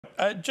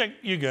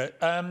Jake Uger,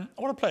 I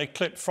want to play a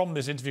clip from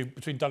this interview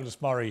between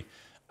Douglas Murray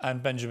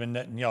and Benjamin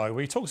Netanyahu,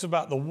 where he talks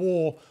about the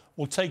war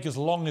will take as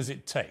long as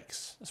it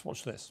takes. Let's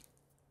watch this.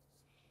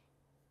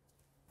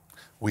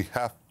 We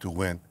have to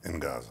win in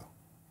Gaza.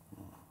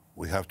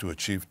 We have to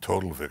achieve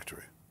total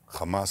victory.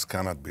 Hamas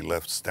cannot be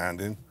left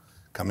standing,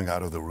 coming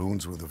out of the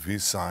ruins with a V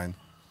sign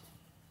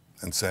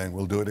and saying,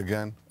 we'll do it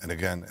again and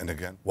again and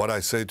again. What I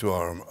say to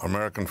our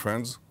American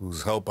friends,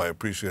 whose help I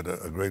appreciate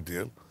a great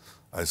deal,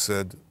 I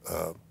said,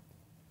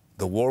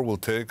 the war will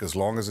take as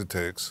long as it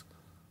takes,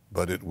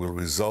 but it will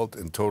result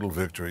in total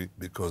victory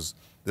because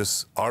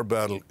our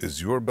battle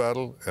is your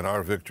battle and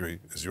our victory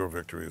is your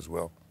victory as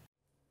well.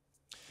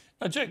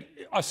 Now, Jake,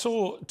 I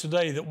saw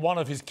today that one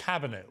of his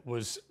cabinet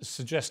was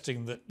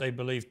suggesting that they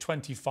believe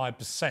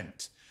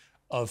 25%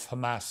 of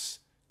Hamas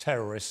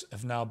terrorists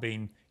have now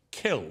been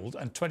killed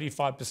and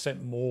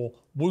 25% more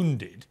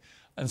wounded.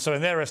 And so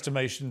in their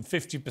estimation,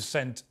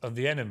 50% of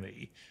the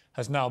enemy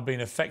has now been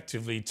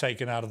effectively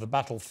taken out of the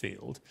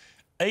battlefield.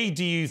 A,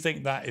 do you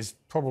think that is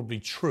probably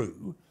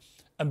true?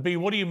 And B,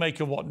 what do you make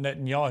of what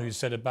Netanyahu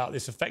said about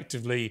this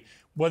effectively,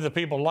 whether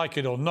people like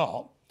it or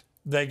not,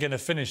 they're going to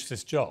finish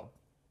this job?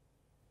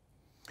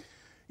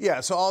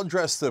 Yeah, so I'll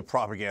address the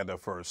propaganda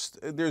first.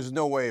 There's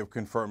no way of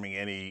confirming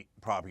any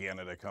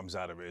propaganda that comes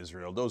out of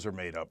Israel. Those are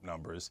made-up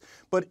numbers.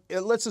 But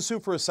let's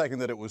assume for a second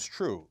that it was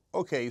true.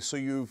 Okay, so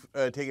you've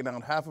taken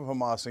out half of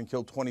Hamas and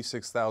killed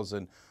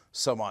 26,000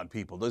 some odd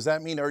people. Does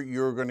that mean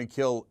you're going to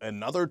kill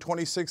another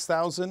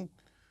 26,000?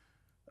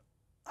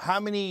 How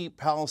many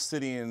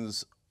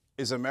Palestinians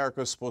is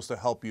America supposed to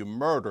help you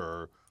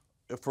murder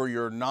for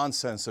your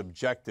nonsense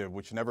objective,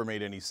 which never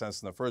made any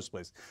sense in the first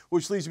place?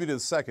 Which leads me to the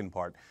second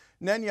part.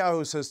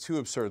 Netanyahu says two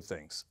absurd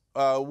things.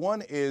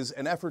 One is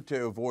an effort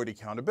to avoid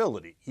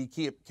accountability. He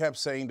kept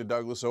saying to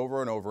Douglas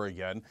over and over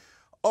again,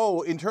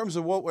 oh, in terms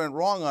of what went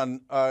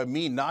wrong on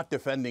me not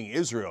defending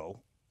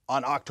Israel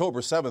on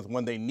October 7th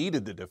when they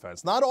needed the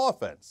defense, not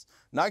offense,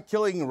 not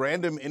killing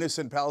random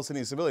innocent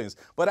Palestinian civilians,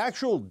 but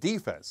actual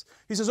defense.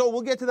 He says, oh,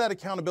 we'll get to that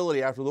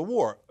accountability after the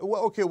war.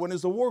 Well, okay, when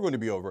is the war going to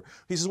be over?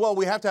 He says, well,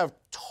 we have to have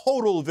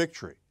total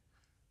victory.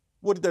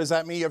 What does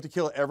that mean? You have to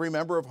kill every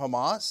member of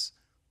Hamas?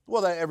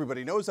 Well,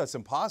 everybody knows that's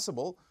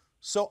impossible.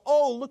 So,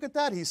 oh, look at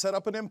that. He set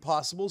up an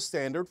impossible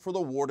standard for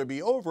the war to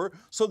be over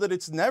so that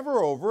it's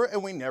never over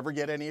and we never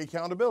get any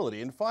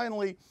accountability. And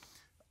finally,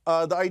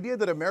 the idea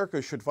that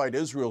America should fight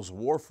Israel's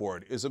war for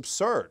it is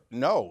absurd.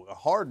 No, a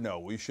hard no.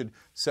 We should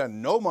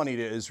send no money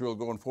to Israel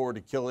going forward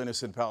to kill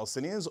innocent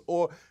Palestinians,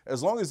 or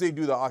as long as they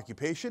do the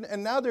occupation.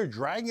 And now they're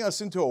dragging us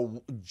into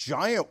a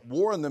giant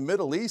war in the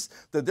Middle East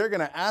that they're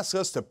going to ask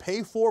us to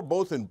pay for,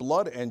 both in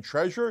blood and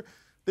treasure.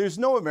 There's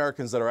no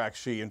Americans that are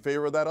actually in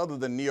favor of that other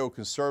than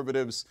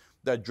neoconservatives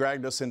that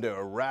dragged us into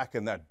Iraq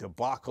and that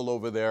debacle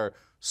over there.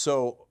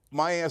 So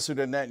my answer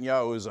to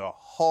Netanyahu is a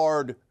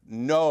hard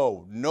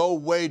no. No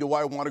way do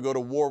I want to go to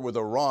war with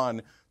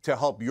Iran to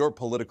help your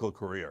political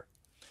career.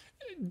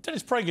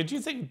 Dennis Prager, do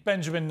you think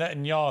Benjamin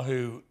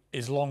Netanyahu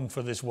is long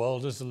for this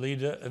world as the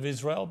leader of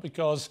Israel?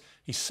 Because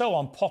he's so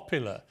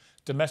unpopular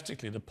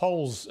domestically. The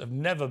polls have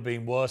never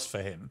been worse for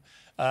him.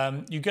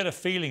 You get a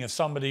feeling of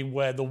somebody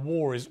where the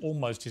war is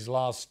almost his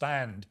last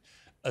stand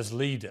as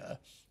leader.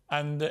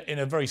 And in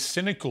a very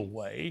cynical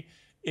way,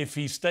 if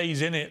he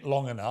stays in it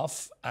long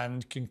enough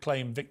and can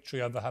claim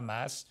victory over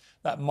Hamas,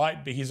 that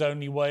might be his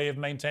only way of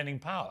maintaining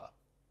power.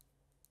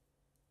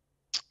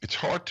 It's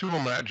hard to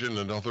imagine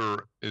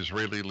another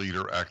Israeli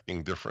leader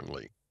acting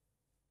differently.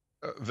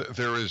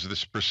 There is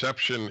this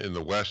perception in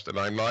the West, and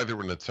I'm neither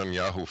a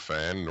Netanyahu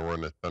fan nor a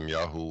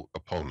Netanyahu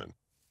opponent,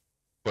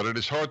 but it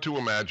is hard to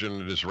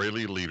imagine an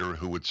Israeli leader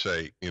who would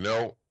say, you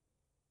know,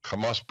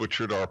 Hamas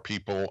butchered our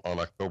people on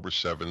October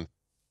 7th,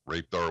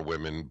 raped our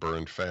women,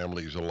 burned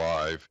families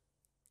alive,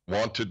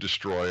 want to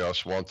destroy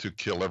us, want to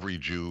kill every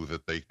Jew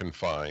that they can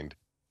find,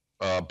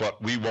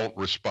 but we won't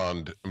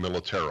respond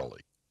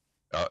militarily.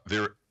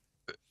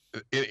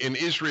 In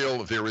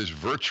Israel, there is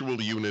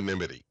virtual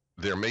unanimity.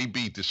 There may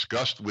be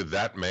disgust with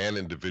that man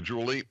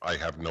individually. I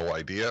have no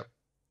idea.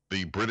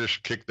 The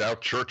British kicked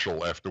out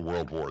Churchill after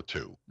World War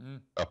II.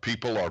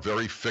 People are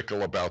very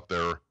fickle about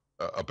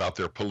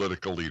their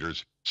political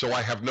leaders. So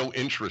I have no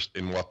interest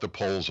in what the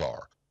polls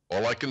are.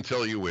 All I can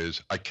tell you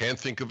is I can't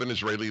think of an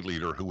Israeli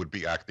leader who would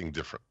be acting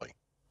differently.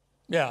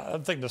 Yeah, I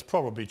think that's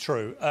probably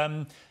true.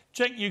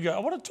 Jake Uger, I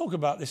want to talk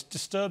about this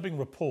disturbing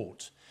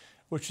report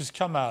which has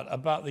come out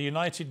about the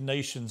United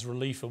Nations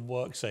Relief and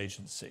Works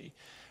Agency,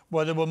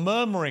 where there were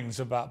murmurings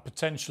about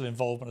potential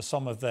involvement of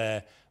some of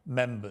their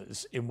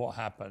members in what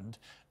happened.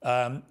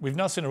 We've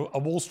now seen a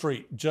Wall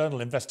Street Journal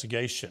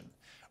investigation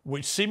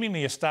which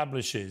seemingly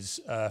establishes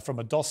from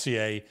a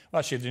dossier,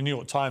 actually the New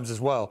York Times as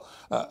well,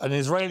 an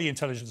Israeli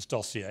intelligence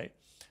dossier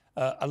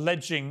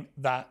alleging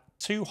that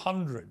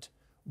 200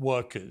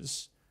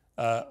 workers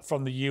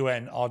from the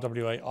UN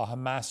RWA are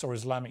Hamas or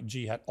Islamic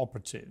Jihad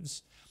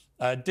operatives,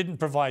 didn't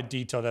provide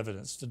detailed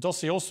evidence. The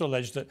dossier also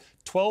alleged that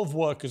 12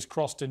 workers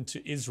crossed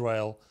into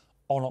Israel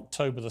on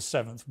October the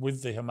 7th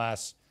with the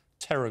Hamas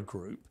terror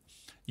group.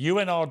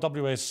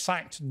 UNRWA has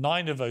sacked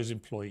 9 of those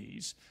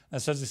employees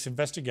and says it's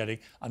investigating.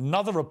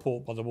 Another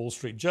report by the Wall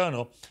Street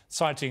Journal,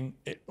 citing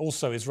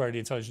also Israeli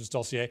intelligence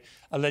dossier,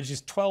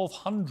 alleges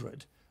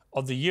 1,200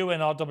 of the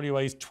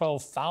UNRWA's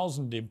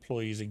 12,000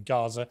 employees in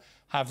Gaza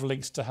have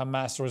links to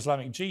Hamas or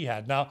Islamic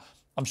Jihad. Now,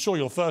 I'm sure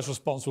your first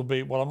response will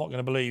be, well, I'm not going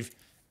to believe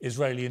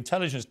Israeli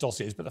intelligence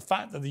dossiers, but the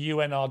fact that the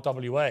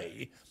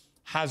UNRWA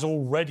has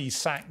already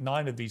sacked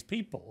 9 of these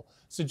people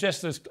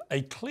suggests there's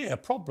a clear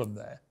problem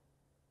there.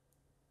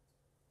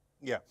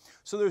 Yeah.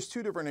 So there's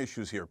 2 different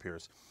issues here,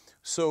 Piers.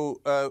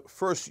 So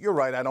first, you're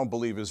right. I don't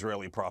believe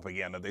Israeli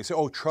propaganda. They say,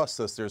 oh, trust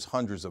us. There's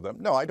hundreds of them.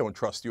 No, I don't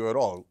trust you at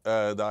all.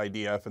 The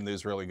IDF and the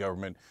Israeli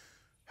government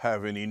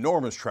have an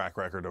enormous track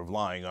record of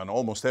lying on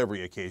almost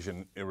every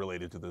occasion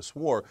related to this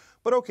war.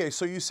 But okay,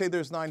 so you say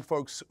there's 9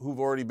 folks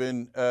who've already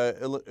been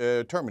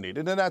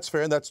terminated, and that's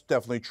fair, and that's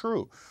definitely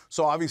true.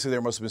 So obviously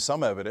there must have been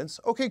some evidence.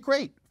 Okay,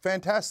 great,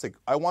 fantastic.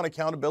 I want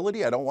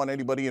accountability. I don't want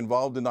anybody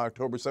involved in the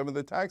October 7th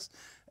attacks,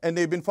 and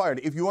they've been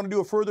fired. If you want to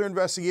do a further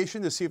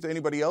investigation to see if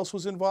anybody else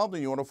was involved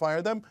and you want to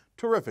fire them,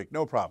 terrific,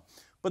 no problem.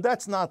 But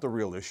that's not the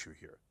real issue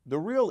here. The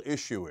real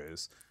issue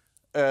is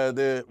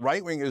the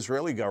right-wing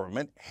Israeli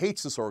government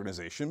hates this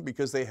organization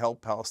because they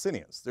help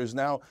Palestinians. There's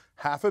now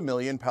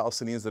 500,000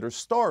 Palestinians that are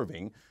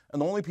starving,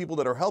 and the only people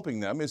that are helping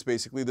them is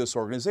basically this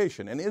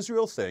organization. And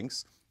Israel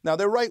thinks, now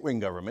their right-wing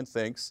government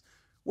thinks,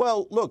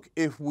 well, look,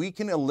 if we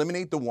can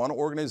eliminate the one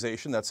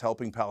organization that's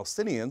helping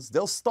Palestinians,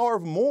 they'll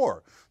starve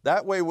more.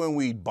 That way, when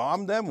we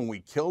bomb them, when we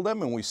kill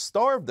them, and we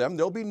starve them,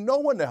 there'll be no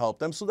one to help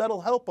them. So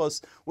that'll help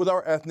us with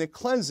our ethnic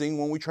cleansing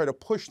when we try to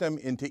push them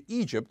into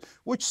Egypt,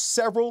 which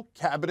several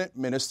cabinet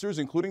ministers,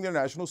 including their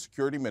national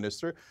security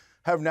minister,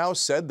 have now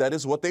said that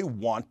is what they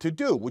want to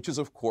do, which is,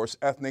 of course,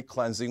 ethnic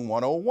cleansing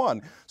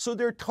 101. So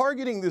they're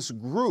targeting this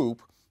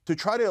group to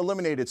try to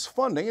eliminate its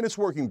funding, and it's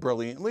working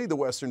brilliantly. The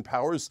Western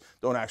powers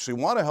don't actually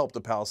want to help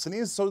the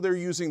Palestinians, so they're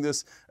using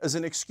this as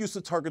an excuse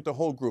to target the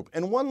whole group.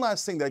 And one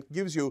last thing that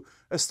gives you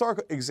a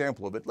stark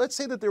example of it. Let's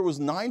say that there was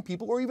 9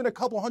 people or even a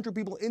couple hundred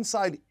people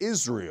inside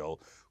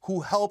Israel who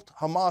helped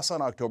Hamas on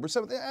October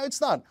 7th.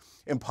 It's not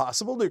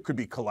impossible. There could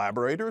be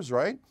collaborators,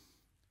 right?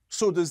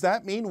 So does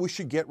that mean we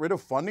should get rid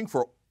of funding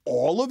for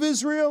all of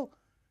Israel?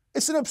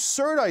 It's an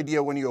absurd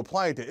idea when you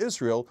apply it to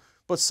Israel,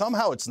 but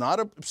somehow it's not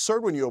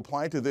absurd when you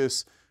apply it to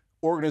this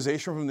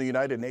organization from the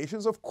United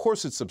Nations. Of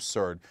course it's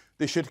absurd.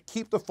 They should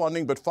keep the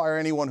funding but fire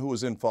anyone who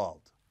was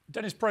involved.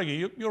 Dennis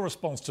Prager, your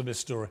response to this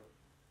story?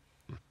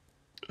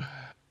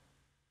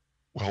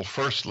 Well,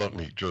 first, let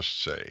me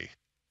just say,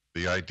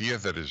 the idea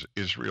that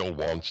Israel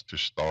wants to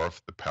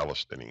starve the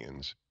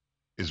Palestinians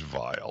is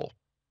vile.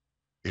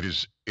 It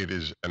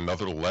is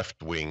another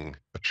left-wing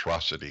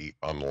atrocity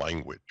on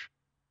language,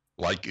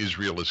 like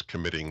Israel is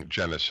committing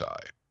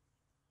genocide.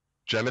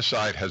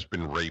 Genocide has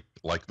been raped,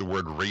 like the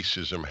word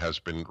racism has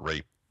been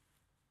raped.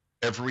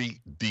 Every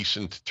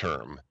decent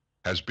term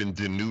has been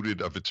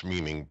denuded of its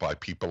meaning by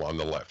people on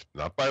the left,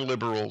 not by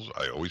liberals,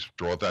 I always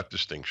draw that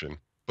distinction,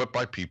 but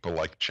by people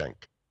like Cenk.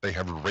 They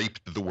have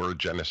raped the word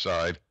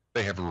genocide,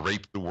 they have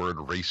raped the word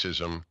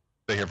racism,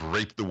 they have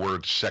raped the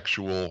word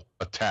sexual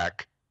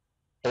attack.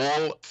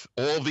 All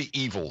the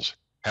evils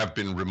have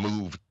been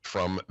removed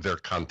from their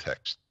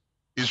context.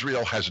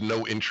 Israel has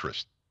no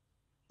interest.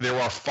 There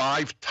are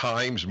 5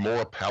 times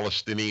more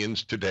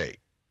Palestinians today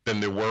than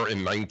there were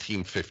in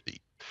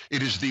 1950.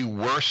 It is the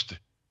worst,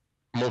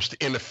 most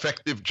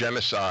ineffective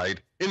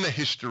genocide in the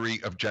history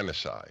of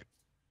genocide.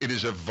 It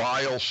is a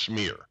vile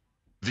smear.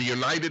 The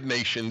United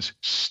Nations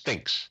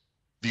stinks.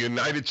 The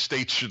United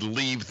States should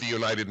leave the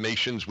United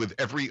Nations with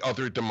every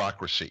other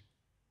democracy.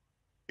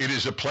 It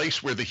is a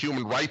place where the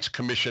Human Rights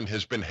Commission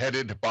has been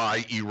headed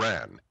by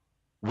Iran,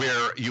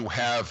 where you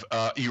have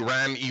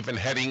Iran even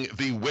heading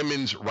the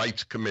Women's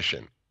Rights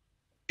Commission.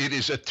 It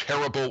is a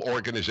terrible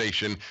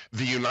organization.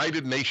 The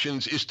United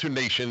Nations is to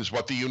nations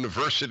what the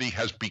university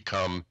has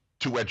become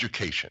to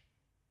education.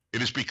 It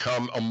has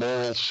become a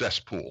moral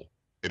cesspool.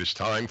 It is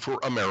time for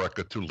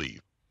America to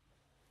leave.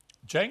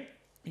 Cenk,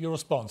 your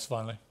response,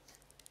 finally.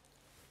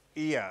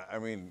 Yeah, I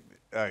mean,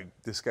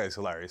 this guy's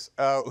hilarious.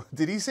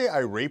 Did he say I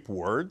rape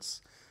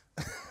words?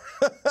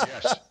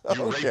 Yes,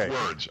 you Okay. rape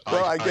words.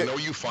 Well, I know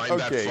you find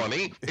that okay.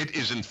 funny. It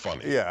isn't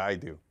funny. Yeah, I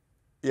do.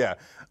 Yeah,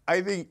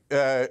 I think,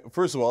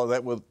 first of all,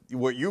 that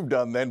what you've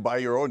done then by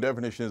your own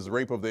definition is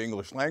rape of the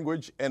English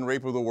language and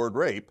rape of the word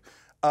rape,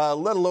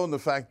 let alone the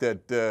fact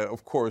that,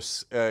 of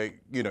course,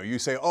 you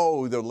say,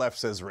 oh, the left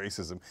says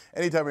racism.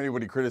 Anytime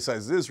anybody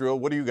criticizes Israel,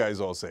 what do you guys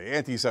all say?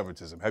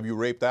 Anti-Semitism. Have you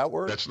raped that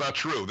word? That's not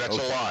true. That's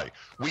a lie.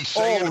 We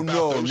say it about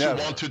those never.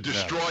 who want to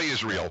destroy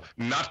Israel,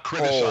 not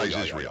criticize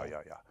yeah, Israel.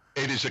 Yeah.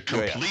 It is a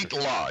complete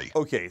lie.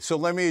 Okay, so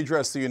let me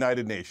address the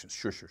United Nations.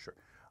 Sure.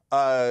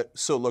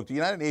 So look, the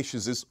United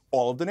Nations is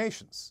all of the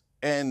nations.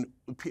 And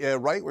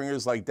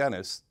right-wingers like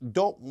Dennis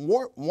don't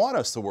want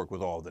us to work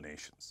with all of the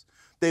nations.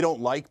 They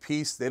don't like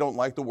peace. They don't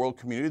like the world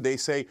community. They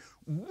say,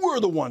 we're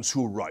the ones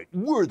who are right.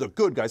 We're the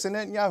good guys. And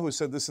Netanyahu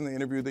said this in the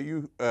interview that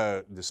you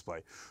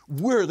display.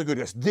 We're the good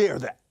guys. They're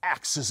the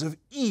axis of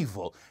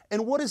evil.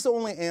 And what is the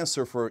only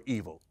answer for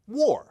evil?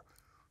 War.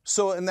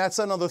 So, and that's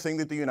another thing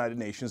that the United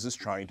Nations is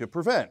trying to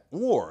prevent,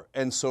 war.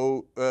 And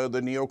so the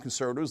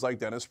neoconservatives like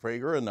Dennis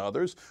Prager and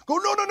others go,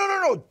 no, no, no,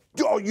 no,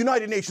 no, oh,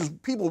 United Nations,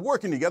 people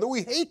working together,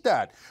 we hate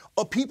that.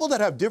 People that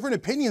have different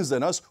opinions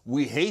than us,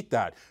 we hate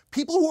that.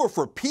 People who are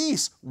for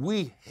peace,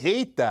 we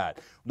hate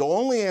that. The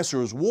only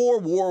answer is war,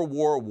 war,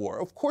 war,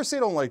 war. Of course they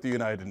don't like the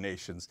United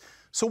Nations.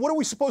 So what are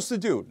we supposed to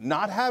do?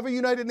 Not have a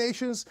United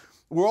Nations?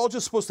 We're all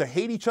just supposed to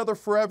hate each other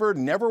forever,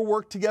 never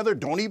work together,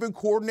 don't even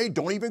coordinate,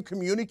 don't even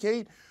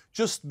communicate?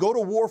 Just go to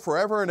war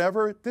forever and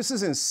ever? This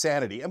is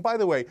insanity. And by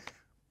the way,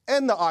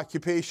 end the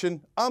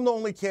occupation. I'm the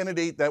only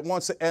candidate that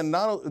wants to end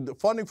the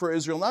funding for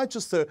Israel, not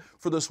just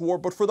for this war,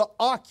 but for the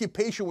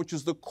occupation, which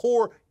is the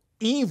core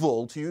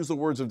evil, to use the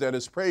words of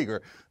Dennis Prager.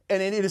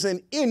 And it is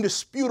an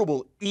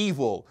indisputable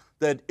evil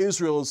that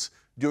Israel's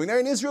doing there.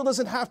 And Israel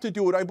doesn't have to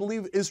do it. I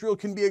believe Israel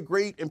can be a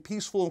great and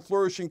peaceful and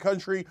flourishing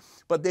country,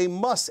 but they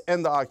must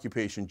end the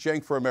occupation.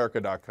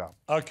 JenkForAmerica.com.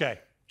 Okay.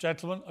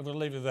 Gentlemen, I'm going to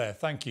leave it there.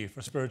 Thank you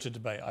for spirited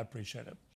debate. I appreciate it.